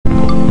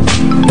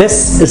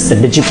This is the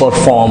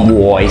DigiPerform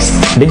Voice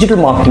digital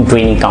marketing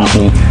training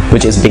company,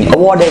 which is being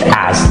awarded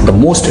as the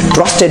most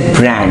trusted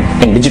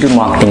brand in digital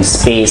marketing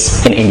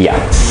space in India.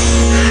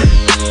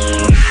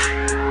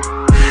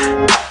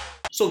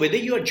 So whether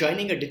you are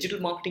joining a digital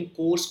marketing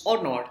course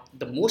or not,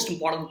 the most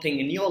important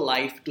thing in your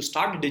life to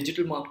start a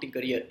digital marketing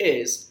career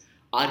is,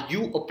 are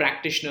you a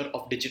practitioner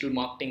of digital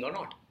marketing or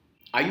not?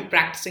 Are you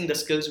practicing the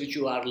skills which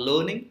you are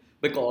learning?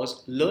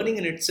 Because learning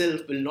in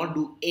itself will not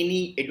do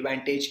any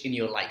advantage in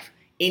your life,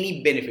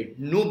 any benefit,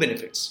 no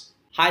benefits.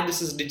 Hi,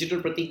 this is Digital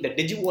Pratik, the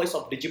Digi Voice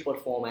of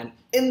DigiPerform, and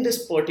in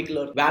this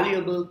particular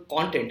valuable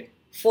content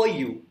for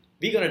you,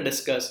 we're going to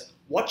discuss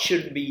what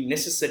should be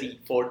necessary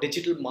for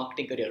digital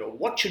marketing career, or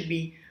what should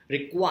be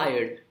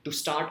required to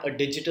start a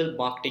digital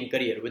marketing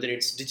career, whether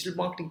it's digital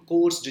marketing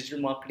course, digital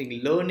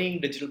marketing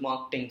learning, digital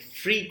marketing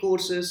free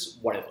courses,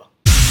 whatever.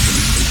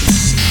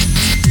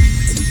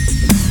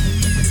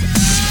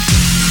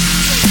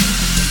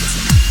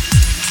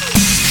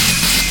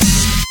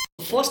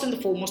 First and the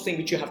foremost thing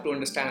which you have to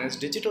understand is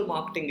digital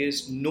marketing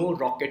is no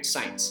rocket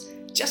science.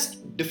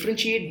 Just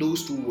differentiate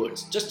those two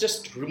words.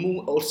 Just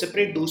remove or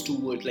separate those two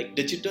words like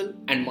digital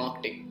and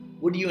marketing.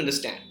 What do you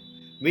understand?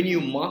 When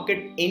you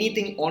market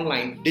anything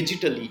online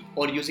digitally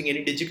or using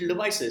any digital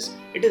devices,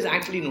 it is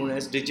actually known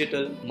as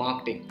digital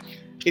marketing.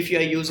 If you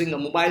are using a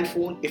mobile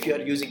phone, if you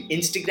are using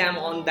Instagram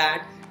on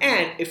that,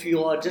 and if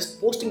you are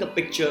just posting a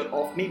picture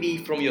of maybe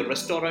from your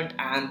restaurant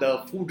and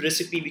the food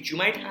recipe which you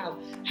might have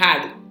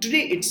had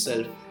today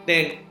itself,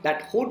 then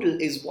that hotel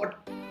is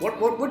what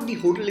the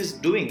hotel is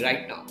doing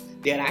right now.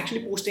 They are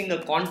actually posting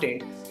a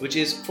content which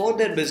is for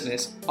their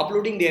business,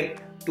 uploading them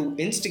to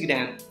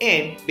Instagram,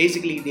 and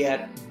basically they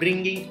are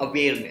bringing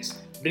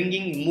awareness,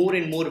 bringing more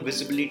and more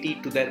visibility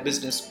to their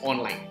business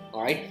online.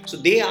 Alright, so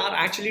they are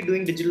actually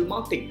doing digital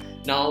marketing.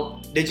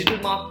 Now, digital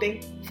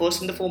marketing,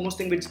 first and the foremost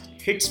thing which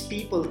hits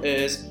people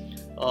is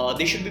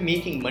they should be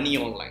making money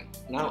online.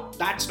 Now,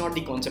 that's not the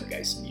concept,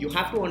 guys. You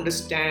have to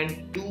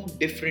understand two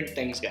different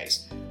things,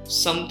 guys.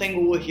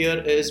 Something over here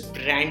is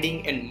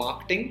branding and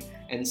marketing,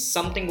 and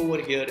something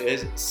over here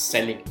is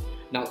selling.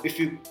 Now, if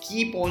you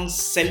keep on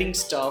selling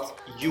stuff,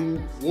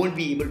 you won't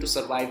be able to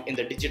survive in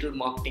the digital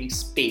marketing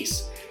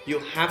space. You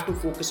have to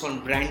focus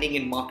on branding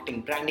and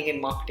marketing, branding and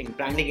marketing,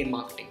 branding and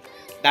marketing.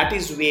 That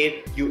is where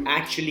you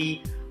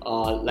actually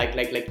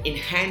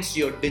enhance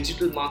your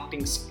digital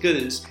marketing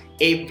skills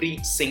every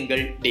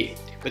single day.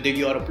 Whether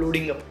you are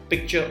uploading a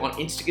picture on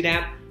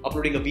Instagram,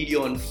 uploading a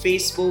video on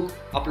Facebook,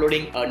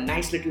 uploading a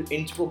nice little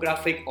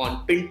infographic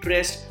on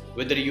Pinterest,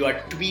 whether you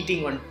are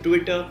tweeting on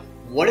Twitter,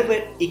 whatever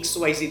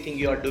XYZ thing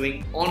you are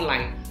doing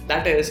online,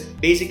 that is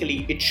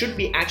basically, it should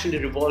be actually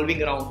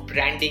revolving around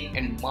branding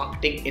and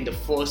marketing in the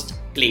first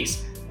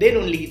place. Then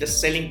only the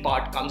selling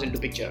part comes into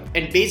picture.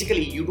 And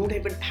basically, you don't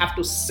even have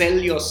to sell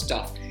your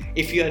stuff.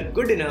 If you are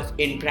good enough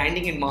in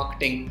branding and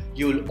marketing,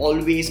 you will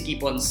always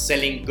keep on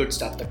selling good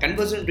stuff. The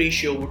conversion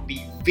ratio would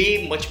be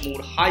way much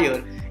more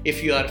higher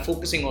if you are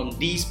focusing on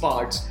these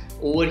parts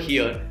over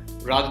here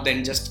rather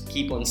than just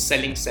keep on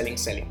selling.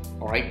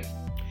 Alright.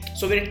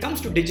 So when it comes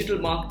to digital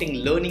marketing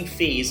learning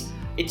phase,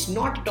 it's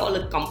not at all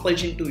a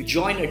compulsion to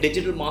join a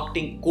digital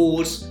marketing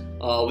course,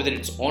 whether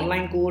it's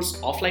online course,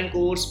 offline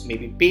course,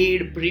 maybe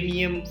paid,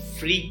 premium,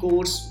 free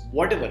course,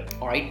 whatever.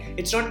 Alright,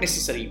 it's not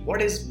necessary.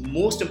 What is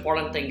most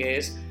important thing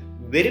is,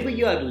 wherever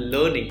you are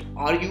learning,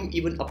 are you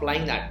even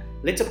applying that?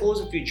 Let's suppose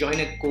if you join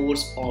a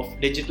course of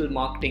digital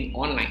marketing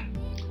online.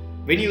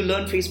 When you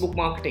learn Facebook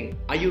marketing,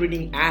 are you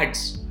running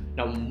ads?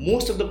 Now,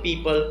 most of the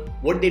people,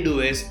 what they do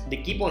is they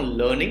keep on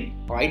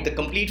learning, alright, the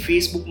complete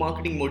Facebook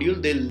marketing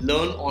module. They'll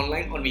learn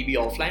online or maybe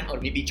offline or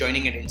maybe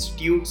joining an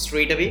institute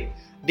straight away.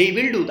 They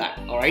will do that,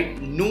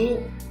 alright.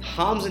 No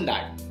harms in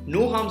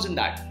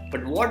that.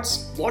 But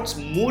what's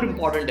more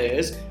important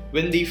is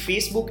when the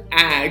Facebook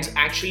ads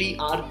actually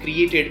are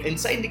created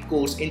inside the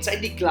course,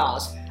 inside the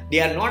class, they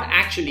are not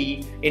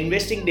actually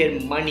investing their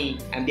money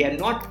and they are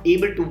not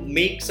able to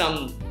make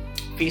some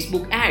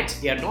Facebook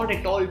ads. They are not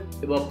at all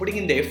putting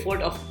in the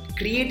effort of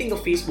creating a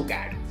Facebook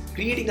ad,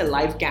 creating a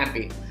live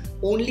campaign.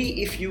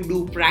 Only if you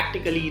do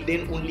practically,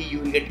 then only you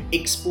will get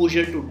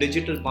exposure to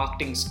digital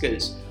marketing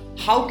skills.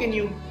 How can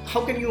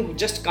you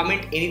just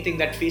comment anything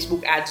that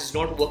Facebook ads is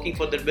not working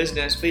for their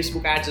business,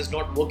 Facebook ads is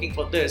not working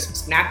for this,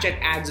 Snapchat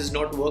ads is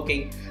not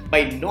working,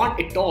 by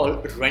not at all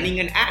running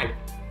an ad?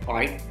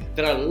 Alright,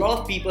 there are a lot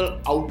of people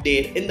out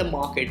there in the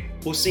market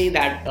who say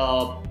that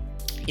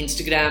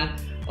Instagram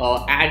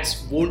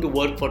ads won't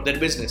work for their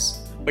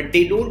business, but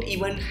they don't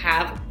even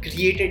have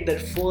created their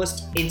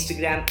first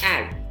Instagram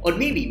ad. Or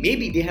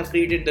maybe they have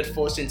created their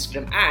first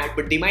Instagram ad,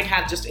 but they might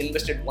have just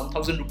invested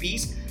 1,000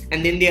 rupees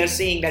and then they are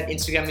saying that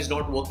Instagram is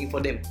not working for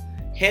them.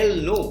 Hell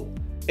no.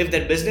 If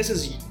their business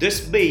is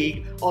this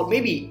big, or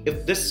maybe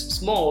if this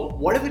small,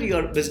 whatever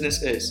your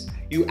business is,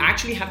 you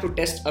actually have to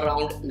test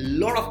around a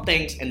lot of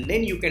things and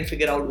then you can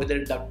figure out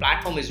whether the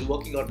platform is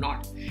working or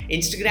not.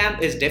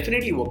 Instagram is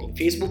definitely working.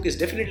 Facebook is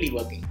definitely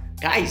working.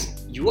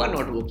 Guys, you are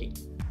not working.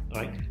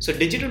 Alright. So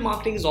digital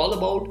marketing is all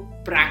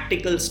about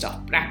practical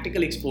stuff,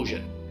 practical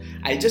exposure.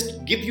 I'll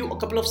just give you a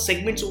couple of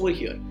segments over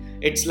here.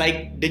 It's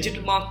like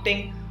digital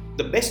marketing.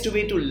 The best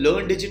way to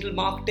learn digital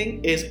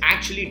marketing is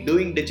actually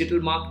doing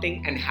digital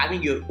marketing and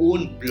having your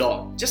own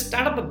blog. Just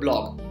start up a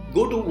blog.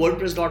 Go to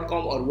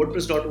wordpress.com or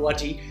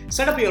wordpress.org,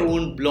 set up your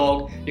own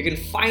blog. You can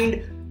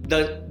find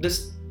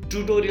this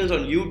tutorials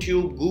on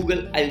YouTube,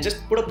 Google. I'll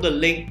just put up the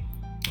link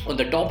on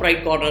the top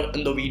right corner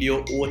in the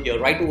video over here,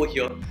 right over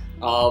here,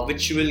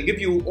 which will give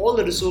you all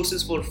the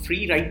resources for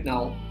free right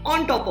now.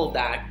 On top of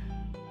that,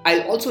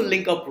 I'll also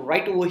link up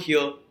right over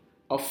here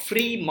a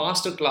free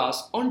masterclass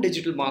on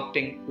digital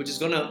marketing, which is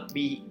gonna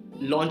be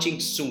launching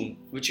soon,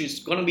 which is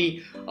gonna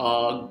be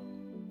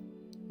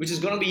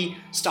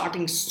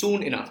starting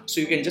soon enough.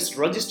 So you can just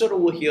register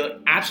over here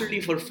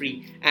absolutely for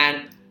free.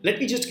 And let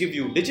me just give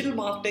you, digital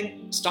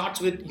marketing starts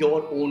with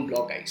your own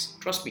blog, guys.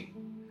 Trust me.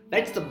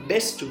 That's the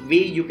best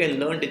way you can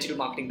learn digital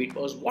marketing,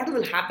 because what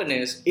will happen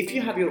is, if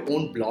you have your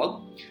own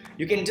blog,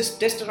 you can just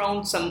test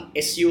around some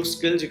SEO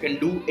skills. You can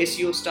do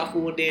SEO stuff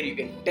over there. You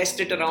can test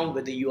it around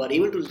whether you are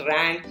able to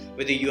rank,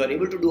 whether you are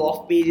able to do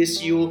off-page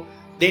SEO.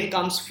 Then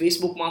comes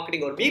Facebook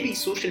marketing or maybe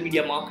social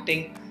media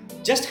marketing.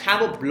 Just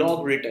have a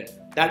blog written.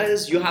 That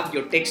is, you have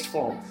your text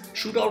form.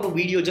 Shoot out a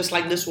video just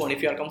like this one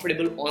if you are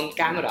comfortable on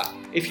camera.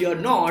 If you are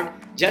not,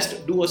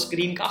 just do a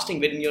screencasting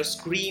wherein your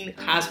screen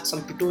has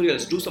some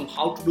tutorials. Do some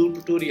how to do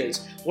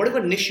tutorials. Whatever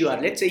niche you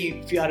are, let's say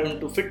if you are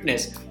into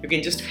fitness, you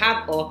can just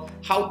have a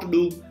how to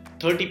do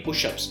 30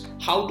 push-ups,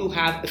 how to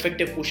have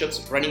effective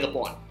push-ups running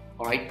upon.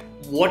 Alright,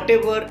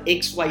 whatever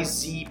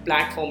XYZ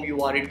platform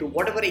you are into,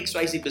 whatever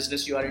XYZ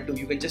business you are into,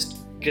 you can just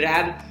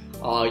grab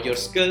your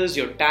skills,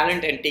 your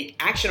talent, and take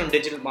action on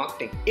digital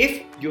marketing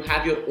if you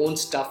have your own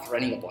stuff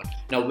running upon.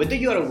 Now, whether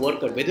you are a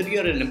worker, whether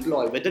you are an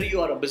employee, whether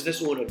you are a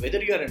business owner,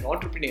 whether you are an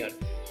entrepreneur,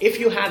 if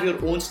you have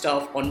your own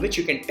stuff on which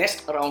you can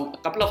test around a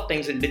couple of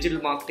things in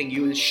digital marketing,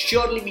 you will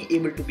surely be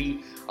able to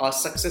be a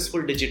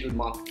successful digital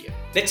marketer.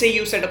 Let's say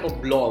you set up a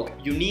blog,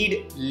 you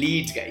need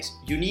leads, guys.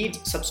 You need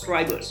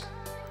subscribers,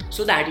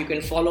 so that you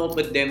can follow up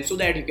with them, so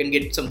that you can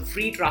get some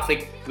free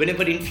traffic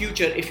whenever in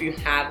future if you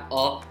have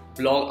a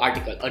blog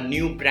article, a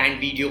new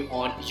brand video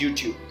on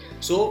YouTube.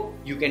 So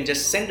you can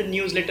just send a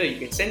newsletter, you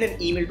can send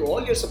an email to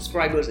all your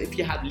subscribers if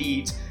you have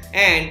leads,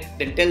 and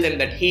then tell them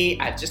that, hey,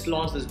 I've just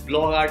launched this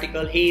blog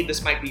article, hey,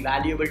 this might be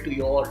valuable to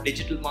your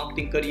digital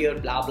marketing career,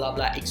 blah blah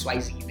blah,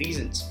 XYZ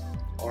reasons.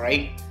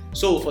 Alright,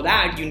 so for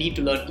that you need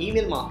to learn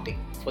email marketing.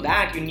 For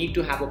that, you need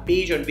to have a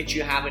page on which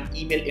you have an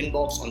email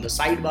inbox on the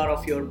sidebar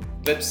of your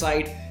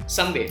website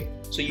somewhere.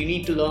 So you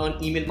need to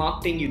learn email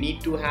marketing. You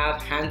need to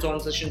have hands-on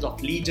sessions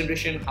of lead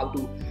generation, how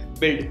to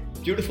build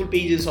beautiful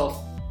pages of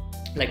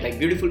like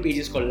beautiful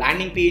pages called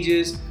landing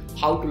pages,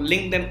 how to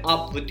link them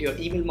up with your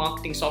email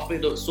marketing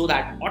software so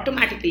that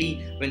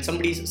automatically when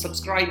somebody is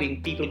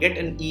subscribing, people get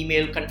an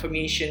email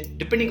confirmation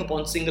depending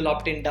upon single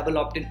opt-in, double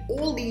opt-in.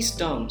 All these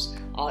terms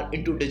are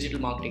into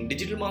digital marketing.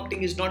 Digital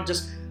marketing is not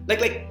just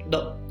like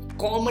the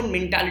common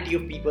mentality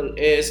of people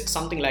is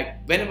something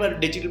like, whenever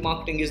digital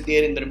marketing is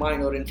there in their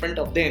mind or in front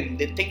of them,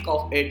 they think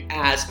of it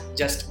as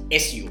just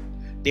SEO.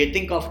 They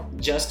think of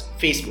just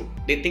Facebook.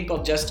 They think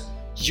of just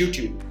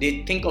YouTube.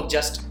 They think of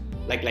just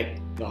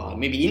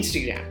maybe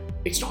Instagram.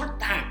 It's not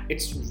that.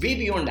 It's way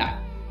beyond that.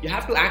 You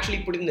have to actually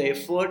put in the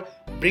effort,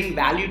 bring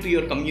value to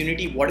your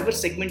community, whatever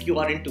segment you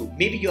are into.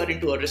 Maybe you are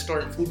into a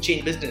restaurant food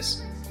chain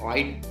business,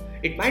 right?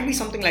 It might be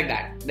something like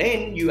that.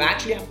 Then you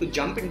actually have to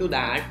jump into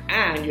that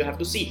and you have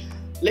to see.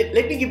 Let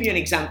me give you an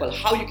example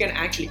how you can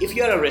actually, if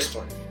you are a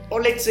restaurant,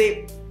 or let's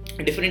say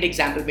a different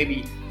example,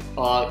 maybe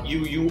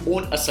you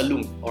own a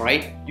saloon, all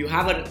right? You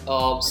have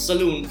a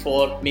saloon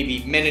for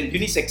maybe men and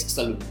unisex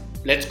saloon.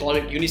 Let's call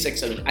it unisex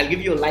saloon. I'll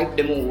give you a live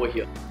demo over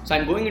here. So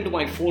I'm going into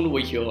my phone over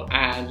here,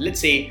 and let's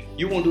say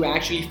you want to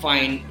actually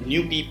find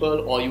new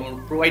people, or you want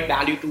to provide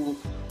value to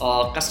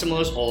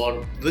customers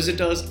or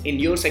visitors in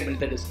your segment,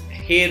 that is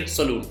hair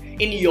salon,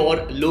 in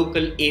your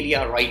local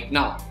area right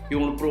now. You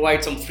want to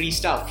provide some free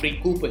stuff, free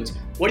coupons.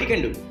 What you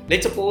can do?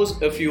 Let's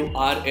suppose if you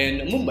are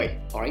in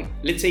Mumbai, all right?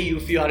 Let's say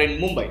if you are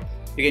in Mumbai,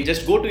 you can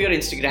just go to your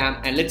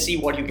Instagram and let's see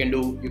what you can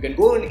do. You can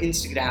go on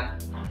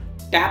Instagram,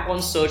 tap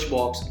on search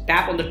box,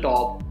 tap on the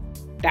top,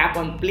 tap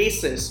on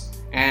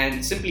places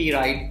and simply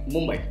write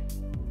Mumbai,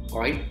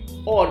 alright?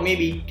 Or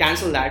maybe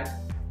cancel that,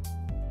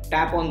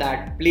 tap on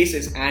that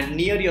places and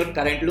near your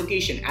current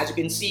location. As you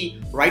can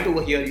see right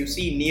over here, you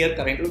see near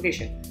current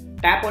location.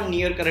 Tap on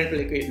near current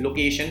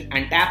location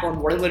and tap on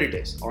whatever it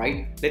is,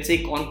 alright? Let's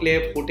say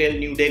Conclave Hotel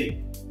New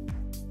Delhi,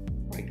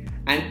 right?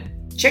 And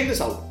check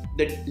this out,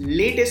 the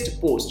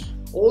latest post.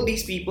 All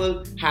these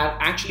people have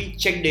actually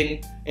checked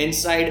in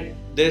inside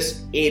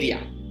this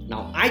area.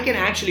 Now I can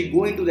actually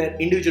go into their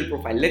individual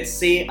profile. Let's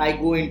say I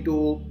go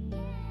into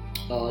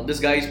this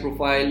guy's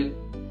profile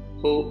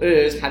who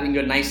is having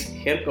a nice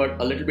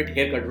haircut, a little bit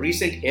haircut,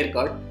 recent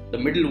haircut, the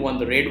middle one,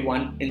 the red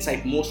one,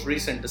 inside most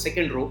recent, the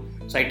second row.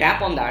 So I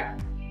tap on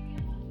that.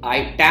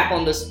 I tap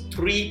on this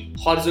 3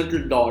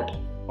 horizontal dot,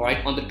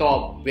 alright, on the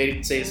top where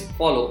it says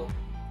follow.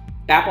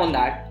 Tap on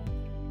that.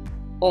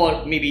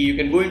 Or maybe you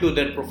can go into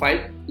their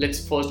profile.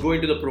 Let's first go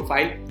into the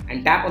profile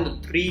and tap on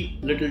the 3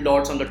 little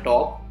dots on the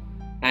top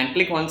and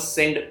click on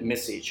send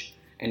message.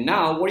 And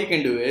now what you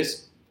can do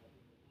is,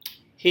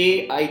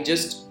 hey, I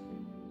just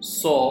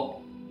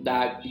saw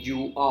that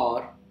you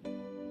are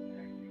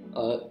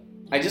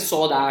I just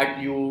saw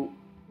that you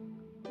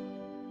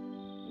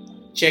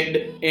checked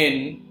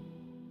in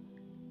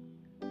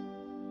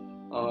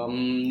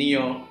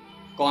near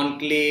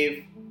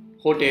Conclave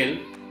Hotel,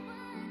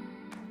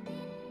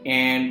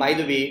 and by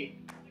the way,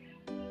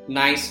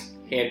 nice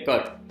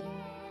haircut.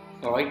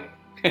 Alright,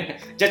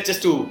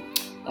 just to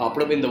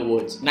put up in the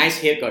words, nice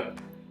haircut.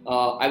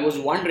 I was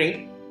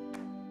wondering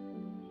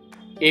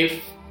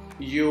if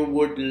you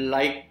would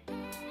like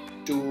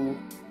to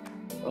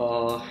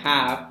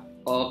have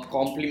a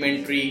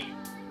complimentary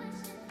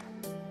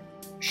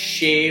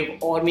shave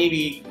or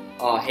maybe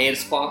a hair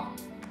spa,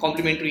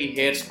 complimentary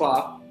hair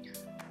spa,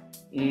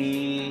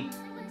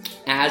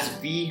 as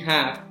we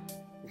have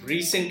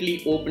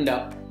recently opened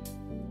up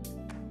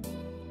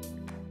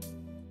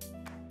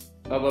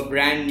our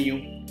brand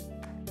new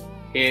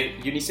hair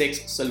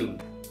unisex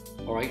salon,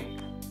 alright,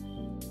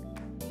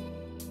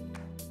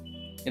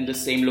 in the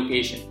same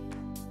location.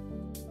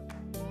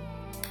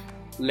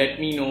 Let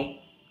me know,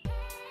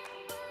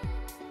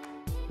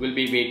 we'll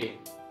be waiting,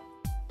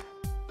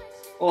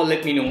 or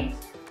let me know.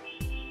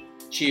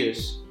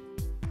 Cheers.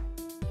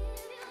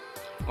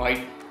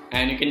 Alright,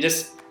 and you can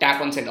just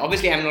tap on send.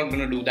 Obviously I'm not going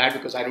to do that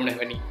because I don't have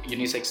any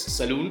unisex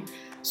saloon,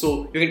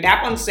 so you can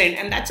tap on send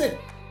and that's it.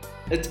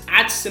 It's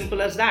as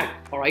simple as that.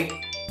 Alright,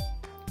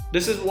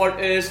 this is what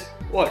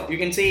you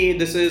can say.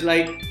 This is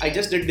like, I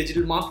just did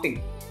digital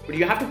marketing, but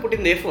you have to put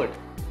in the effort.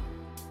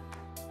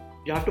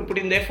 You have to put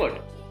in the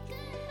effort.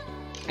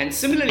 And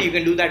similarly, you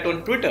can do that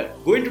on Twitter.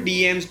 Go into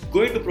DMs,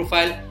 go into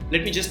profile.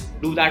 Let me just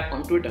do that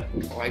on Twitter.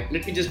 Alright,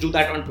 let me just do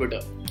that on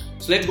Twitter.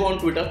 So let's go on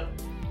Twitter.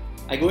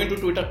 I go into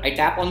Twitter, I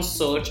tap on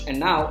search, and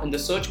now in the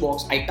search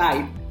box I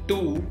type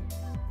to,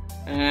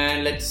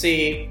 and let's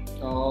say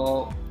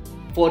for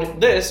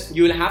this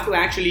you will have to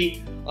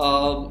actually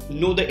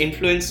know the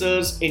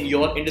influencers in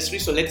your industry.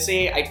 So let's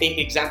say I take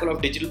example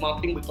of digital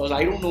marketing because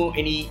I don't know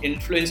any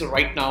influencer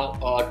right now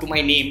to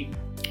my name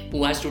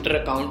who has Twitter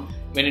account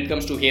when it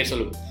comes to hair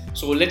salon.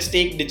 So let's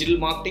take digital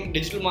marketing.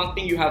 Digital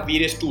marketing, you have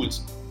various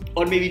tools,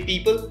 or maybe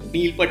people,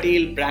 Neil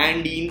Patel,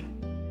 Brandine,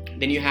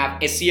 then you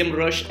have SEM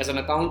Rush as an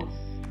account,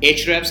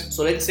 Ahrefs.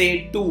 So let's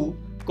say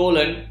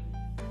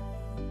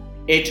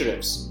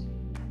 2:Ahrefs,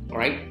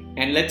 alright,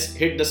 and let's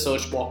hit the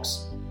search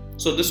box.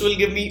 So this will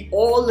give me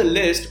all the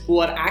list who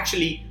are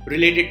actually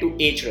related to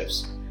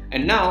Ahrefs.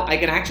 And now I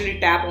can actually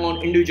tap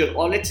on individual,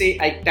 or let's say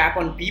I tap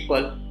on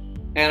people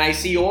and I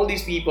see all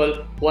these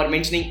people who are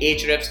mentioning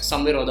Ahrefs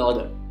somewhere or the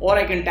other. Or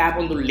I can tap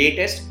on the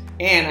latest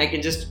and I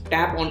can just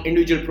tap on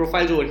individual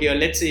profiles over here.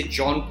 Let's say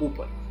John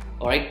Cooper,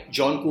 alright,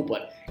 John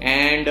Cooper.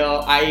 And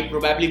I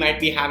probably might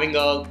be having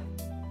a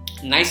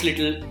nice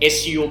little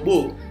SEO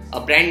book, a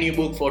brand new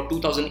book for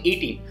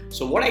 2018.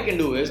 So what I can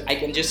do is I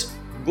can just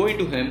go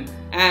into him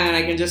and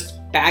I can just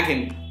tag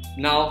him.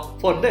 Now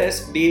for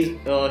this,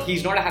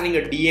 he's not having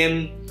a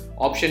DM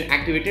option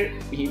activated,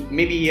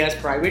 maybe he has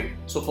private.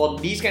 So for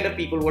these kind of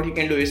people, what you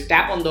can do is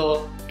tap on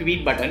the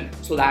tweet button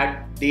so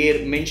that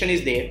their mention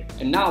is there.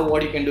 And now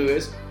what you can do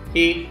is,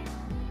 hey,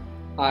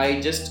 I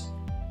just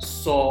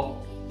saw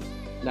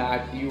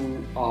that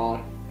you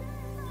are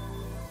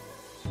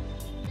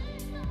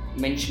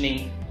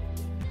mentioning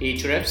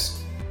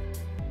Ahrefs,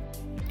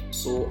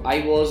 so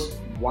I was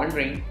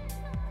wondering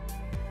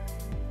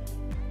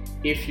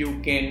if you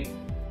can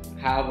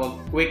have a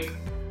quick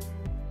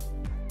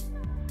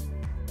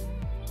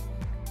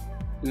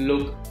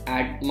look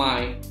at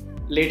my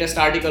latest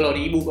article or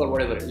ebook or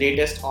whatever,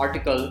 latest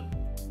article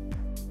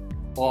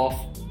of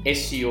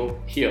SEO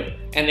here,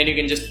 and then you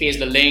can just paste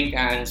the link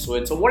and so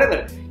and so,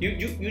 whatever.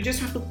 You just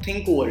have to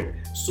think over it.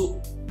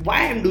 So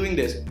why I'm doing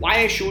this, why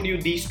I showed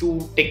you these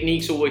two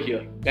techniques over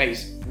here,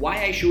 guys,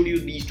 why I showed you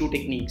these two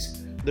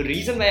techniques. The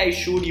reason why I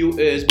showed you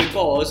is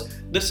because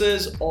this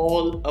is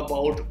all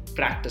about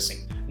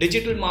practicing.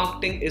 Digital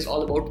marketing is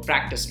all about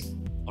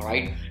practicing.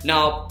 Alright,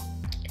 now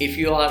if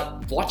you are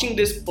watching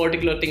this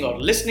particular thing or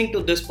listening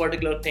to this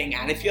particular thing,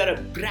 and if you are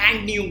a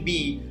brand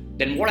newbie,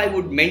 then what I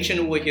would mention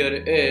over here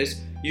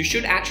is you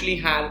should actually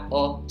have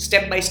a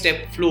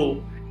step-by-step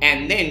flow,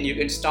 and then you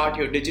can start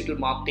your digital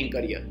marketing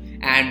career.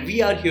 And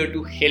we are here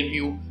to help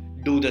you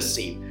do the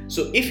same.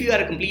 So if you are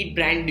a complete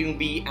brand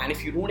newbie and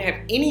if you don't have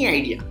any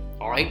idea,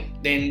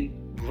 alright, then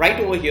right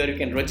over here you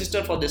can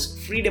register for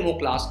this free demo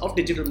class of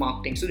digital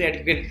marketing so that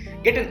you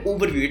can get an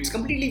overview. It's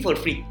completely for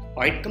free,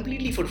 alright,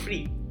 completely for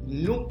free.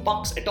 No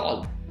bucks at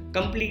all.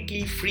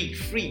 Completely free.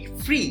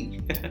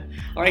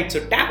 Alright,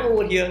 so tap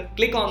over here,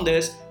 click on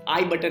this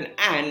I button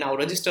and now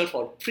register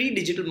for free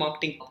digital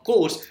marketing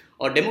course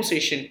or demo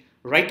session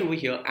right over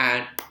here,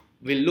 and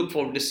we'll look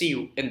forward to see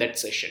you in that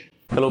session.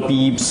 Hello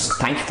peeps,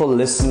 thank you for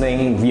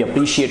listening. We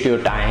appreciate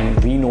your time.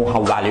 We know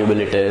how valuable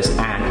it is,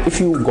 and if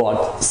you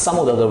got some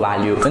of the other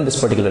value in this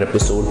particular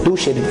episode, do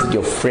share it with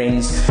your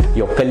friends,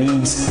 your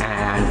colleagues,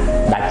 and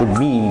that would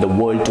mean the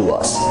world to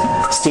us.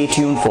 Stay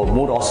tuned for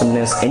more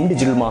awesomeness in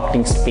digital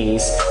marketing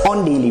space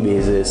on daily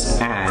basis,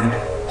 and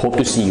Hope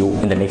to see you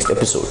in the next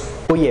episode.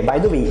 Oh yeah, by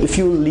the way, if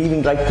you're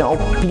leaving right now,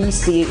 please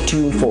stay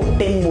tuned for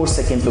 10 more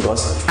seconds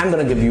because I'm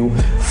gonna give you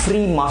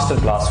free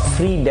masterclass,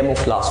 free demo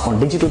class on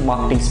digital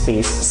marketing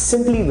space.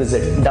 Simply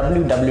visit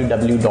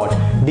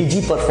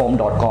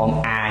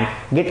www.digiperform.com and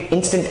get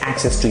instant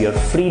access to your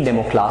free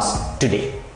demo class today.